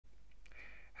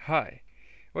Hi,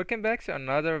 welcome back to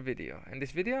another video. In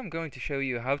this video I'm going to show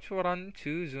you how to run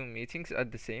two Zoom meetings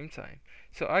at the same time.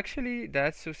 So actually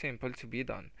that's so simple to be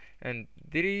done, and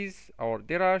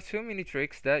there are so many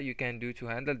tricks that you can do to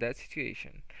handle that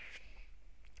situation.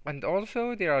 And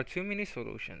also there are too many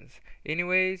solutions.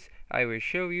 Anyways, I will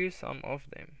show you some of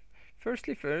them. First,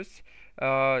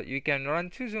 you can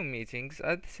run two Zoom meetings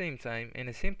at the same time in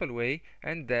a simple way,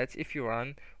 and that's if you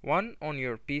run one on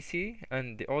your PC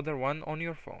and the other one on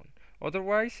your phone.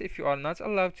 Otherwise, if you are not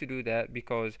allowed to do that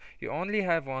because you only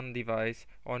have one device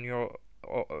on your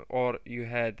or you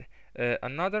had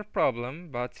another problem,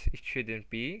 but it shouldn't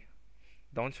be,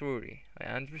 don't worry, I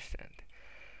understand.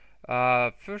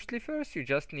 First, you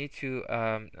just need to,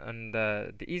 and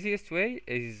the easiest way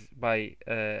is by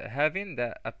having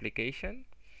the application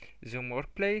Zoom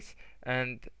Workplace,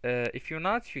 and if you're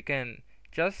not, you can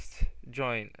just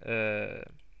join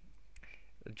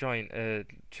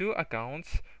two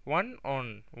accounts, one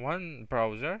on one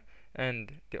browser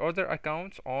and the other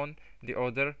account on the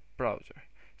other browser.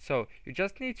 So you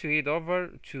just need to head over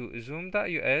to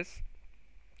zoom.us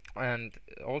and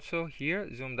also here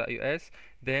zoom.us,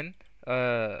 then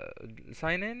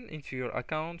sign in into your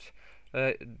account,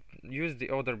 uh, use the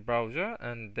other browser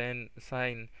and then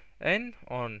sign in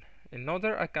on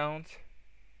another account.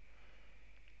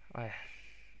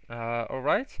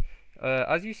 Alright,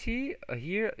 as you see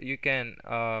here you can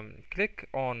click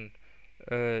on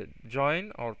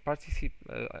join or participate.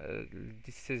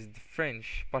 This is the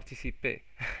French participer.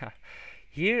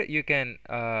 Here you can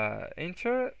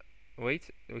enter.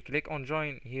 Wait, we click on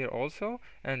join here also,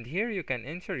 and here you can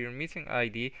enter your meeting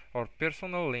ID or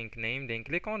personal link name, then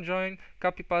click on join,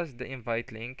 copy paste the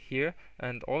invite link here,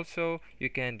 and also you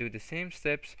can do the same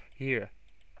steps here.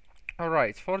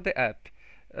 Alright, for the app,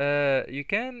 you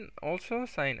can also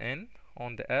sign in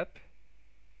on the app,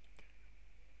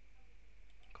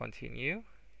 continue,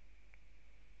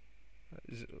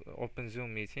 open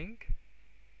Zoom meeting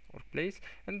or place,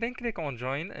 and then click on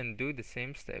join and do the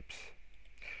same steps.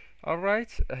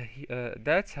 Alright,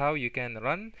 that's how you can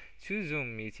run two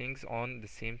Zoom meetings on the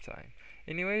same time.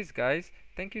 Anyways, guys,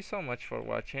 thank you so much for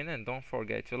watching, and don't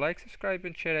forget to like, subscribe,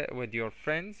 and share it with your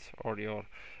friends or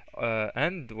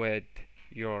and with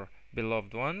your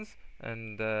beloved ones.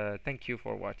 And thank you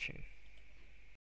for watching.